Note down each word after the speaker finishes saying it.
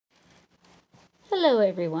Hello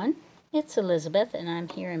everyone, it's Elizabeth and I'm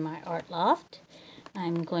here in my art loft.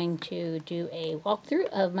 I'm going to do a walkthrough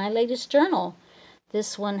of my latest journal.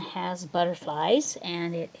 This one has butterflies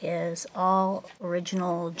and it is all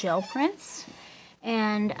original gel prints.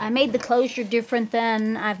 And I made the closure different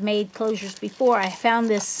than I've made closures before. I found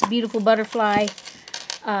this beautiful butterfly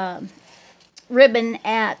ribbon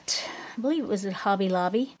at, I believe it was at Hobby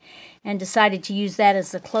Lobby, and decided to use that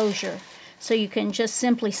as the closure. So you can just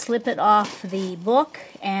simply slip it off the book,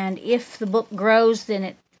 and if the book grows, then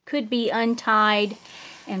it could be untied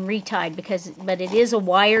and retied, but it is a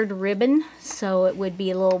wired ribbon, so it would be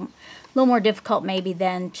a little more difficult maybe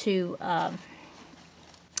than to,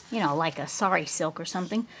 like a sari silk or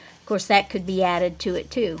something. Of course, that could be added to it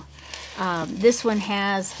too. This one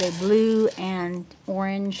has the blue and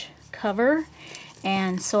orange cover,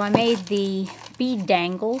 and so I made the bead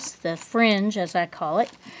dangles, the fringe as I call it,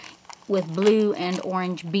 with blue and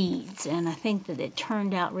orange beads, and I think that it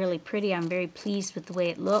turned out really pretty. I'm very pleased with the way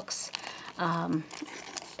it looks.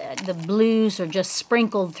 The blues are just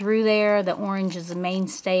sprinkled through there. The orange is the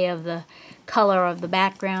mainstay of the color of the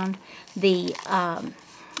background. The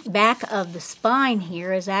back of the spine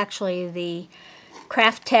here is actually the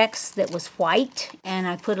Kraft Tex that was white, and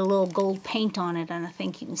I put a little gold paint on it, and I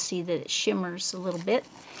think you can see that it shimmers a little bit.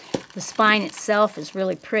 The spine itself is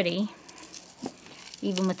really pretty,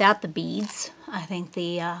 even without the beads. I think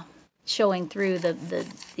the showing through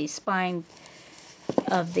the spine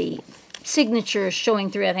of the signature is showing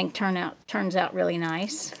through, I think turns out really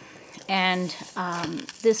nice. And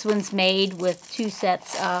this one's made with two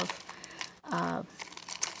sets of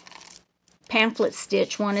pamphlet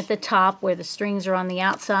stitch, one at the top where the strings are on the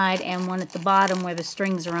outside and one at the bottom where the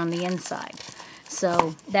strings are on the inside.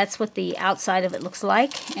 So that's what the outside of it looks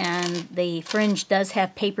like, and the fringe does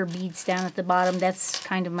have paper beads down at the bottom. That's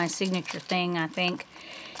kind of my signature thing, I think,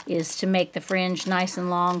 is to make the fringe nice and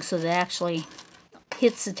long so that it actually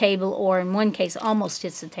hits the table, or in one case almost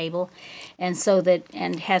hits the table, and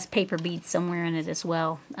has paper beads somewhere in it as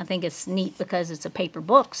well. I think it's neat because it's a paper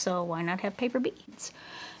book, so why not have paper beads?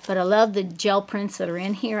 But I love the gel prints that are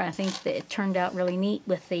in here. I think that it turned out really neat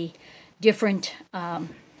with the different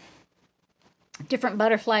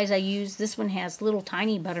butterflies I use. This one has little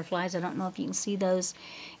tiny butterflies. I don't know if you can see those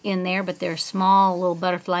in there, but they're small little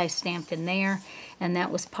butterflies stamped in there. And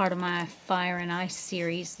that was part of my Fire and Ice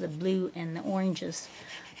series, the blue and the oranges.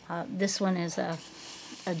 This one is a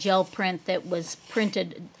gel print that was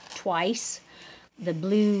printed twice. The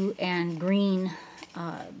blue and green,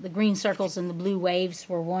 the green circles and the blue waves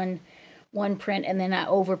were one print, and then I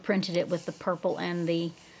overprinted it with the purple, and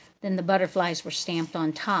then the butterflies were stamped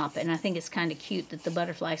on top. And I think it's kind of cute that the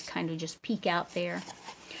butterflies kind of just peek out there.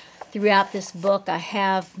 Throughout this book, I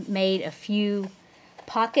have made a few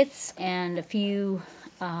pockets and a few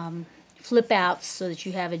flip outs so that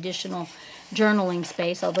you have additional journaling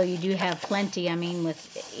space, although you do have plenty. I mean,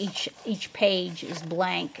 with each page is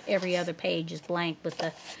blank. Every other page is blank with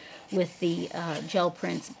the gel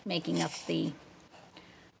prints making up the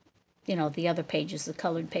other pages, the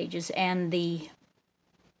colored pages. And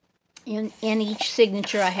in each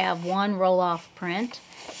signature I have one roll-off print,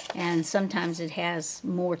 and sometimes it has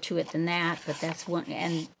more to it than that, but that's one.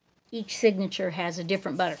 And each signature has a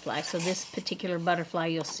different butterfly, so this particular butterfly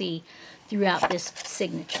you'll see throughout this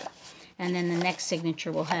signature, and then the next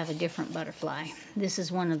signature will have a different butterfly. This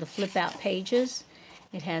is one of the flip out pages.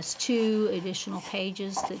 It has 2 additional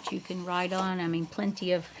pages that you can write on. I mean,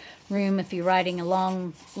 plenty of room if you're writing a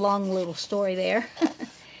long little story there.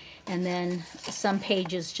 And then some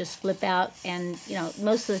pages just flip out, and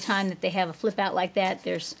most of the time that they have a flip out like that,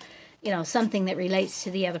 there's something that relates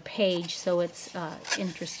to the other page, so it's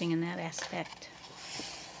interesting in that aspect.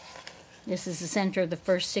 This is the center of the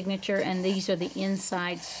first signature, and these are the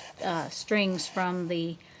inside strings from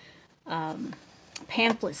the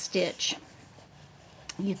pamphlet stitch.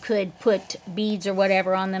 You could put beads or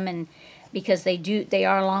whatever on them, and because they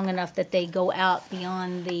are long enough that they go out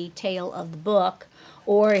beyond the tail of the book.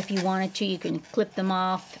 Or if you wanted to, you can clip them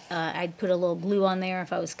off. I'd put a little glue on there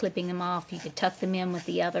if I was clipping them off. You could tuck them in with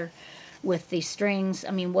the strings. I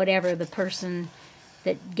mean, whatever the person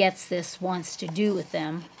that gets this wants to do with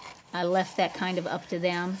them. I left that kind of up to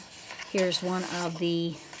them. Here's one of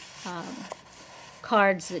the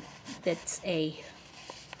cards that's an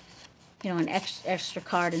extra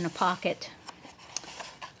card in a pocket.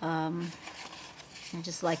 I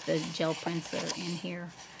just like the gel prints that are in here.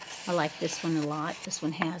 I like this one a lot. This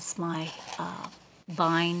one has my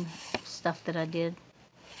vine stuff that I did.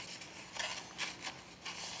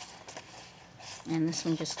 And this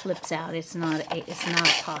one just flips out. It's not a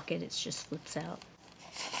pocket, it just flips out.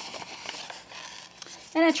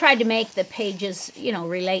 And I tried to make the pages, you know,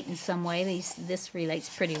 relate in some way. This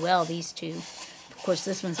relates pretty well, these two. Of course,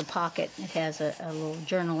 this one's a pocket. It has a little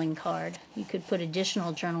journaling card. You could put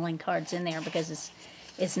additional journaling cards in there because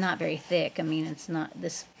it's not very thick. I mean, it's not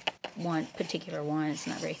this one particular one. It's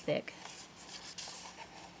not very thick.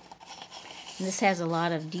 And this has a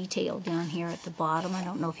lot of detail down here at the bottom. I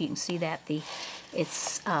don't know if you can see that.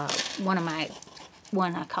 It's one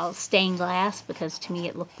I call stained glass, because to me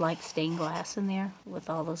it looked like stained glass in there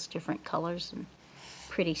with all those different colors and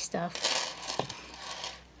pretty stuff.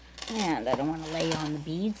 And I don't want to lay on the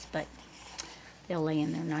beads, but they'll lay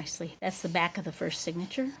in there nicely. That's the back of the first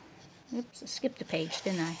signature. Oops, I skipped a page,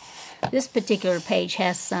 didn't I? This particular page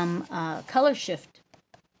has some color shift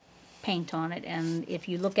paint on it, and if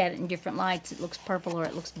you look at it in different lights, it looks purple or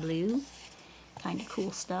it looks blue. Kind of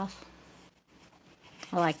cool stuff.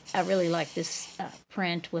 I really like this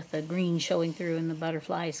print with the green showing through and the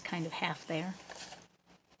butterflies kind of half there.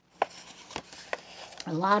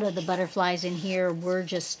 A lot of the butterflies in here were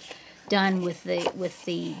just done with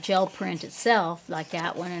the gel print itself, like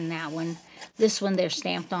that one and that one. This one they're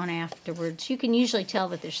stamped on afterwards. You can usually tell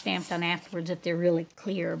that they're stamped on afterwards if they're really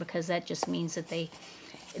clear, because that just means that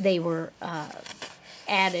they were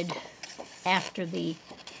added after the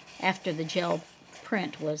gel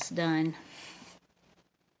print was done.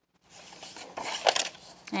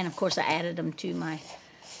 And of course I added them to my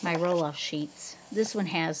roll-off sheets. This one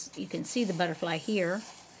has, you can see the butterfly here,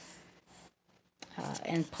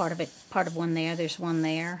 and part of one there. There's one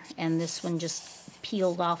there, and this one just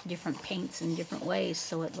peeled off different paints in different ways,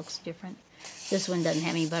 so it looks different. This one doesn't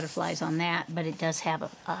have any butterflies on that, but it does have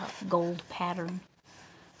a gold pattern.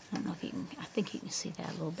 I don't know if you can, I think you can see that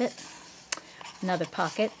a little bit. Another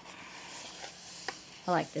pocket.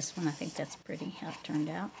 I like this one. I think that's pretty, how it turned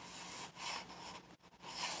out.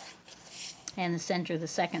 And the center of the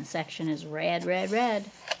second section is red, red, red.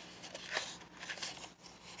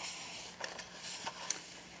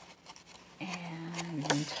 And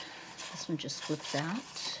this one just flips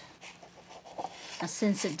out. Now,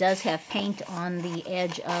 since it does have paint on the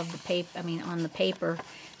edge of the paper, on the paper,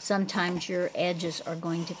 sometimes your edges are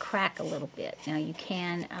going to crack a little bit. Now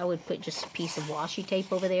I would put just a piece of washi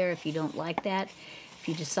tape over there if you don't like that. If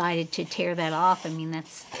you decided to tear that off,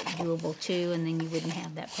 that's doable too, and then you wouldn't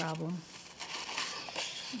have that problem.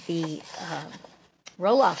 The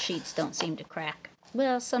roll-off sheets don't seem to crack.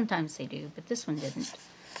 Well, sometimes they do, but this one didn't,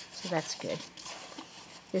 so that's good.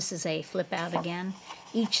 This is a flip out again.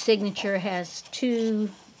 Each signature has two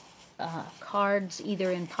cards, either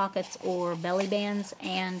in pockets or belly bands,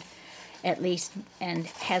 and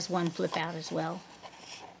has one flip out as well.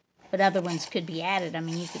 But other ones could be added.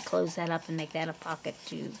 You could close that up and make that a pocket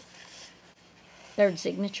too. Third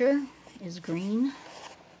signature is green.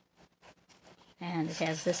 And it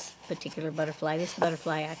has this particular butterfly. This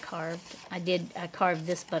butterfly I carved. I carved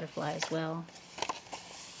this butterfly as well.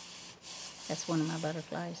 That's one of my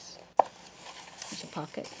butterflies. There's a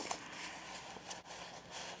pocket.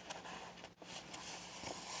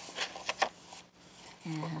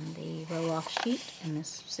 And the roll-off sheet and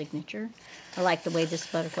this signature. I like the way this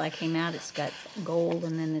butterfly came out. It's got gold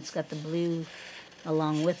and then it's got the blue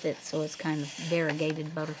along with it, so it's kind of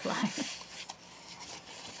variegated butterfly.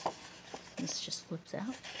 This just flips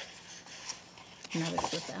out. Another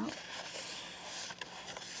flip out.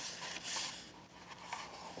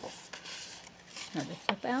 Another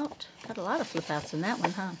flip out. Got a lot of flip outs in that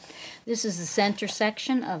one, huh? This is the center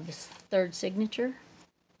section of this third signature.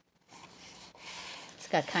 It's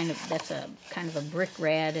got that's a kind of a brick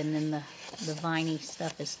red, and then the viney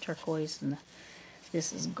stuff is turquoise, and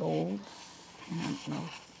this is gold. I don't know.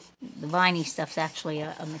 The viney stuff's actually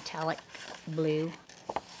a metallic blue.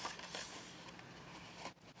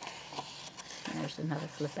 There's another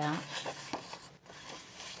flip out.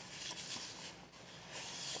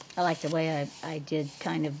 I like the way I did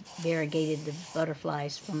kind of variegated the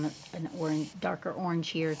butterflies from an darker orange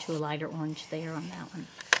here to a lighter orange there on that one.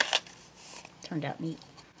 Turned out neat.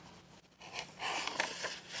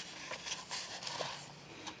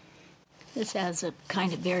 This has a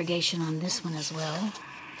kind of variegation on this one as well.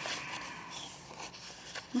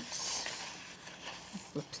 Oops. It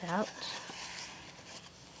flips out.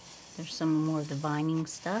 There's some more of the vining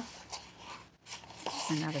stuff.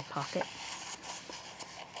 Another pocket.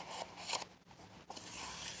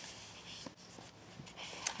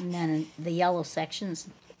 And then the yellow section's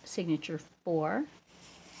signature 4.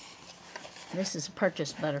 This is a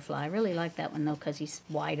purchased butterfly. I really like that one though, because he's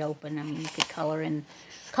wide open. You could color in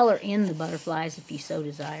the butterflies if you so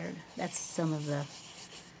desired. That's some of the,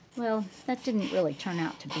 well, that didn't really turn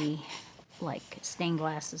out to be like stained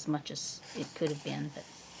glass as much as it could have been, but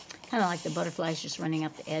Kind of like the butterflies just running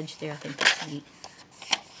up the edge there. I think that's neat.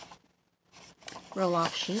 Roll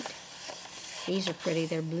off sheet. These are pretty.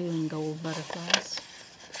 They're blue and gold butterflies.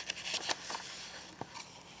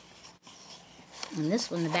 And this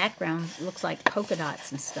one, the background looks like polka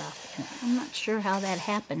dots and stuff. And I'm not sure how that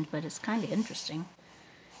happened, but it's kind of interesting.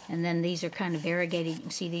 And then these are kind of variegated. You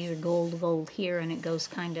can see these are gold here, and it goes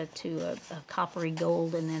kind of to a coppery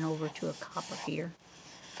gold and then over to a copper here.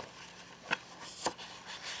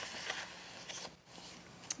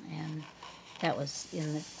 And that was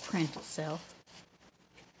in the print itself.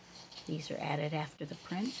 These are added after the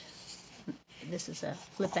print. This is a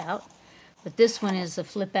flip out. But this one is a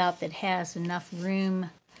flip out that has enough room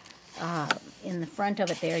in the front of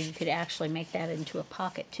it there. You could actually make that into a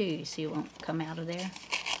pocket too. You see it won't come out of there.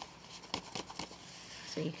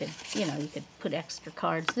 So you could, you know, you could put extra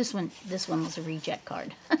cards. This one was a reject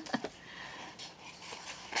card.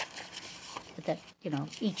 But that, you know,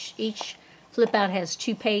 each flip out has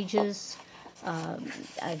 2 pages.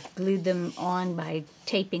 I've glued them on by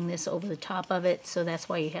taping this over the top of it, so that's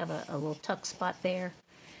why you have a little tuck spot there.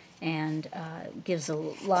 And gives a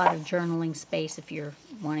lot of journaling space if you're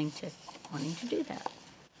wanting to do that.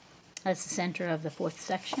 That's the center of the 4th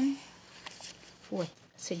section, 4th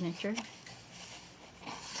signature.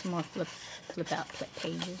 Some more flip out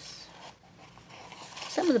pages.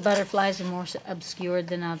 Some of the butterflies are more obscured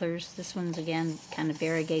than others. This one's again kind of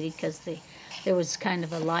variegated because there was kind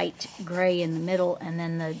of a light gray in the middle and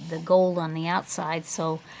then the gold on the outside.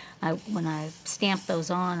 So when I stamped those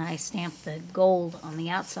on, I stamped the gold on the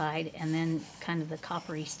outside and then kind of the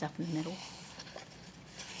coppery stuff in the middle.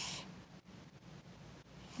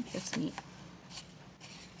 That's neat.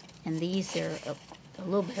 And these are a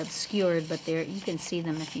little bit obscured, but you can see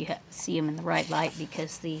them if you see them in the right light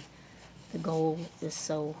because the gold is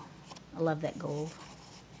so, I love that gold.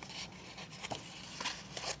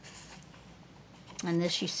 And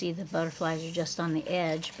this, you see the butterflies are just on the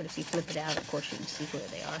edge, but if you flip it out, of course, you can see where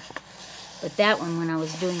they are. But that one, when I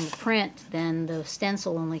was doing the print, then the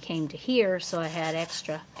stencil only came to here, so I had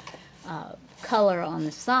extra color on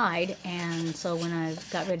the side, and so when I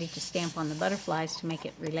got ready to stamp on the butterflies to make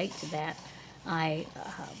it relate to that, I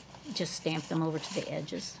just stamped them over to the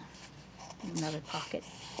edges. Another pocket.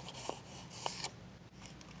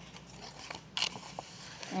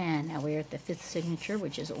 And now we're at the 5th signature,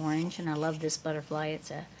 which is orange, and I love this butterfly.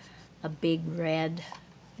 It's a big red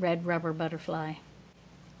rubber butterfly.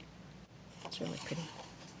 It's really pretty.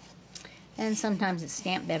 And sometimes it's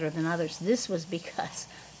stamped better than others. This was because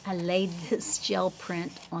I laid this gel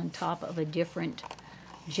print on top of a different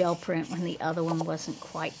gel print when the other one wasn't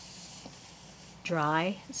quite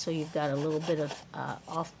dry. So you've got a little bit of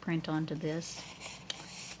off print onto this.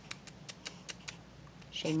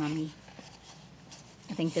 Shame on me.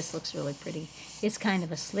 I think this looks really pretty. It's kind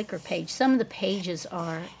of a slicker page. Some of the pages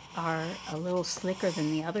are a little slicker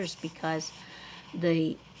than the others because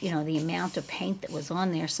the amount of paint that was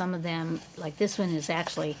on there. Some of them, like this one, is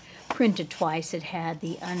actually printed twice. It had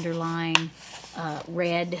the underlying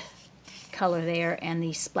red color there and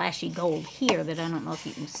the splashy gold here that I don't know if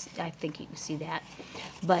you can. I think you can see that.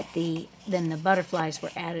 But then the butterflies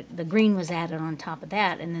were added. The green was added on top of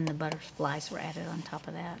that, and then the butterflies were added on top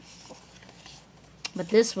of that. But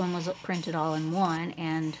this one was printed all in one,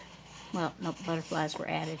 and, well, no, butterflies were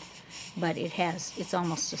added. But it's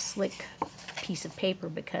almost a slick piece of paper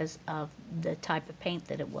because of the type of paint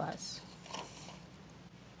that it was.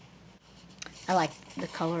 I like the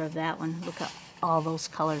color of that one. Look at all those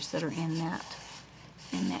colors that are in that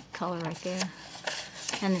color right there.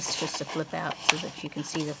 And it's just a flip out so that you can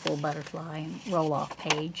see the full butterfly and roll off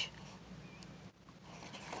page.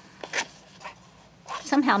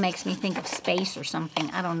 Somehow makes me think of space or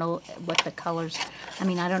something. I don't know what the colors, I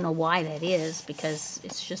mean, I don't know why that is, because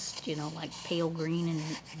it's just, you know, like pale green and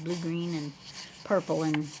blue green and purple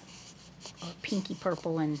and or pinky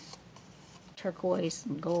purple and turquoise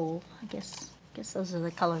and gold. I guess those are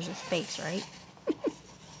the colors of space, right?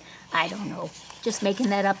 I don't know. Just making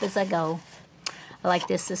that up as I go. I like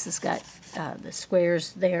this. This has got the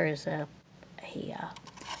squares. There is a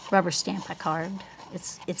rubber stamp I carved.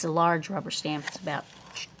 It's a large rubber stamp. It's about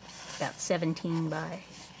 17 by,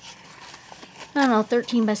 I don't know,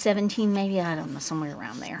 13 by 17 maybe. I don't know, somewhere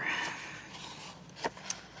around there.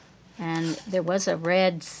 And there was a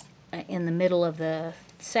red in the middle of the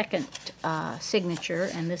 2nd signature,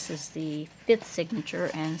 and this is the 5th signature,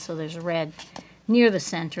 and so there's a red near the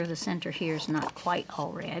center. The center here is not quite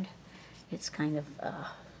all red. It's kind of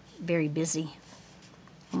very busy.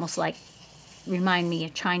 Almost like, remind me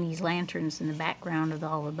of Chinese lanterns in the background of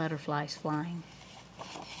all the butterflies flying.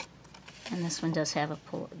 And this one does have a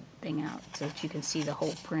pull thing out so that you can see the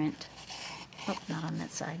whole print. Oh, not on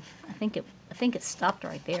that side. I think it stopped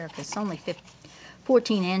right there because it's only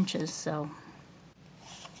 14 inches, so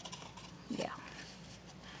yeah.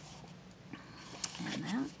 And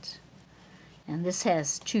that. And this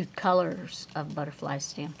has 2 colors of butterflies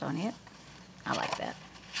stamped on it. I like that.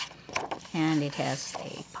 And it has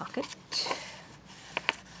a pocket.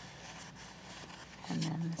 And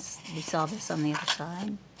then this, we saw this on the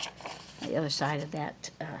other side of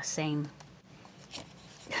that same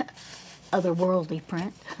otherworldly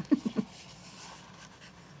print.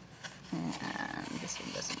 And this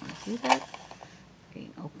one doesn't want to do that. You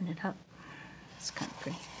can open it up. It's kind of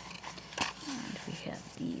pretty. And we have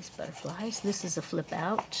these butterflies. This is a flip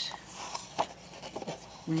out.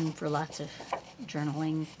 Room for lots of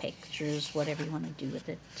journaling, pictures, whatever you want to do with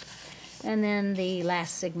it. And then the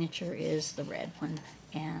last signature is the red one.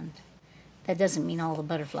 And that doesn't mean all the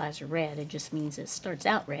butterflies are red. It just means it starts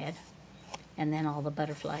out red. And then all the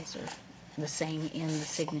butterflies are the same in the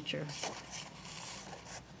signature.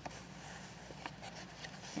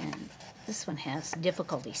 And this one has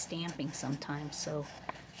difficulty stamping sometimes, so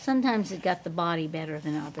sometimes it got the body better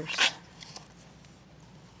than others.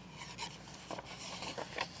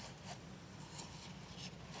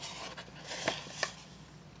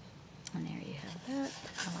 And there you have that.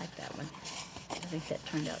 I like that one. I think that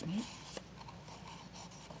turned out neat.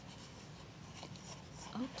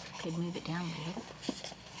 Oops, could move it down a little.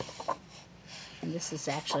 And this has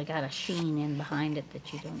actually got a sheen in behind it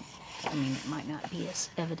that you don't, I mean, it might not be as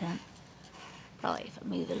evident. Probably if I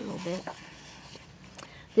move it a little bit.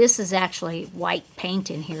 This is actually white paint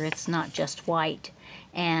in here. It's not just white.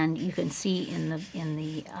 And you can see in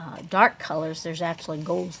the dark colors, there's actually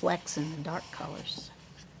gold flecks in the dark colors.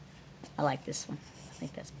 I like this one. I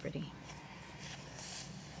think that's pretty.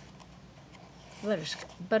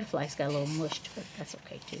 Butterflies got a little mushed, but that's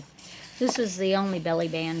okay too. This is the only belly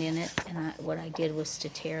band in it, and what I did was to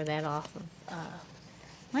tear that off of,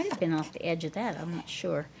 might have been off the edge of that, I'm not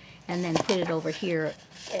sure, and then put it over here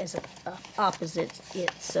as opposite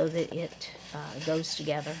it so that it goes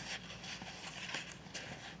together.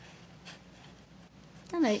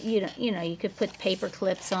 And you know, you could put paper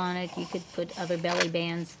clips on it. You could put other belly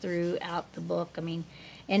bands throughout the book. I mean,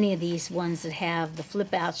 any of these ones that have the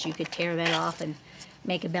flip outs, you could tear that off and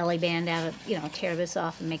make a belly band out of, you know, tear this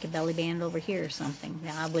off and make a belly band over here or something.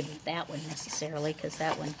 Now, I wouldn't that one necessarily, because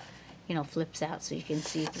that one, you know, flips out so you can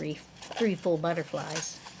see three full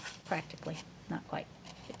butterflies, practically. Not quite,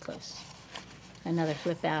 get close. Another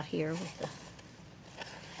flip out here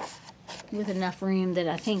with enough room that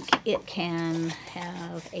I think it can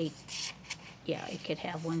have yeah, it could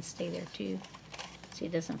have one stay there too. See,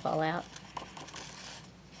 it doesn't fall out.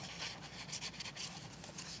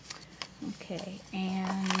 Okay,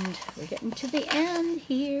 and we're getting to the end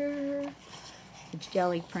here. The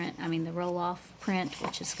jelly print, I mean the roll-off print,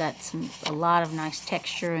 which has got a lot of nice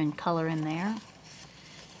texture and color in there.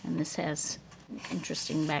 And this has an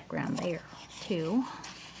interesting background there too.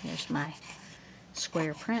 There's my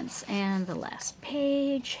square prints, and the last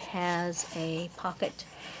page has a pocket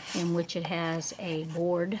in which it has a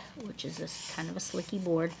board, which is this kind of a slicky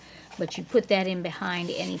board, but you put that in behind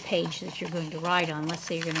any page that you're going to write on. Let's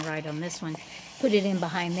say you're going to write on this one, put it in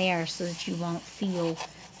behind there so that you won't feel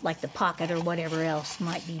like the pocket or whatever else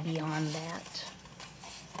might be beyond that.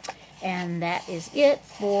 And that is it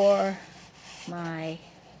for my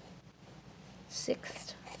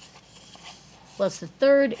 6th. Well, it's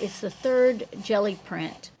the third jelly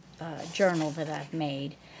print journal that I've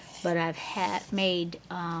made, but I've made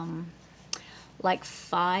like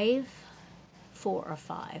 4 or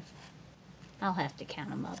 5. I'll have to count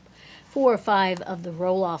them up. 4 or 5 of the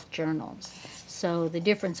roll-off journals. So the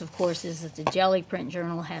difference, of course, is that the jelly print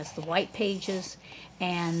journal has the white pages,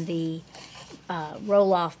 and the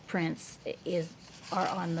roll-off prints are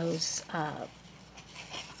on those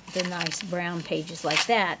the nice brown pages like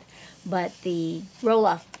that. But the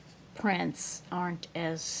roll-off prints aren't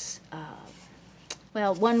as,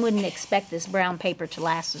 well, one wouldn't expect this brown paper to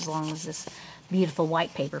last as long as this beautiful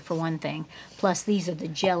white paper, for one thing. Plus, these are the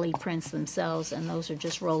jelly prints themselves, and those are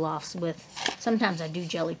just roll-offs with, sometimes I do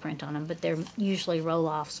jelly print on them, but they're usually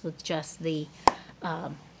roll-offs with just the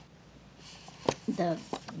you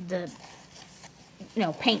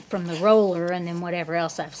know, paint from the roller and then whatever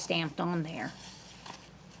else I've stamped on there,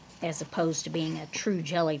 as opposed to being a true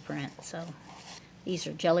jelly print. So these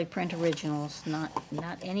are jelly print originals, not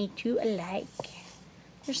any two alike.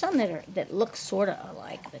 There's some that look sort of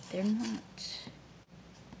alike, but they're not.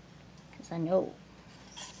 Because I know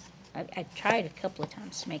I tried a couple of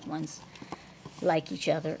times to make ones like each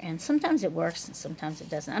other, and sometimes it works and sometimes it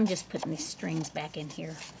doesn't. I'm just putting these strings back in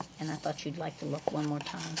here, and I thought you'd like to look one more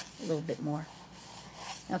time, a little bit more.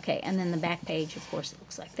 Okay, and then the back page, of course, it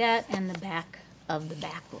looks like that, and the back of the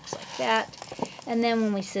back looks like that. And then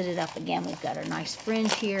when we sit it up again, we've got our nice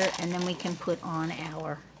fringe here, and then we can put on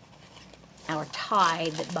our tie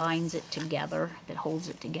that binds it together, that holds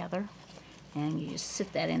it together. And you just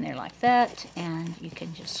sit that in there like that, and you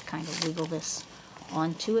can just kind of wiggle this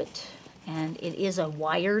onto it. And it is a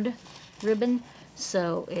wired ribbon,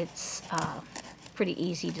 so it's pretty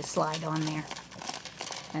easy to slide on there.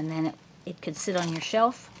 And then it could sit on your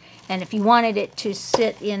shelf. And if you wanted it to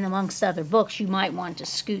sit in amongst other books, you might want to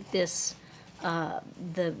scoot this,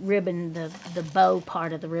 the ribbon, the bow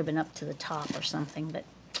part of the ribbon up to the top or something. But,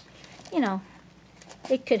 you know,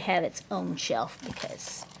 it could have its own shelf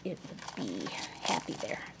because it would be happy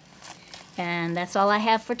there. And that's all I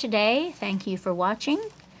have for today. Thank you for watching.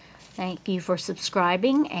 Thank you for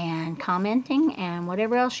subscribing and commenting and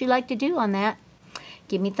whatever else you like to do on that.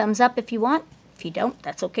 Give me thumbs up if you want. If you don't,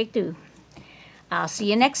 that's okay too. I'll see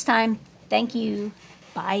you next time. Thank you.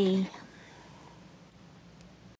 Bye.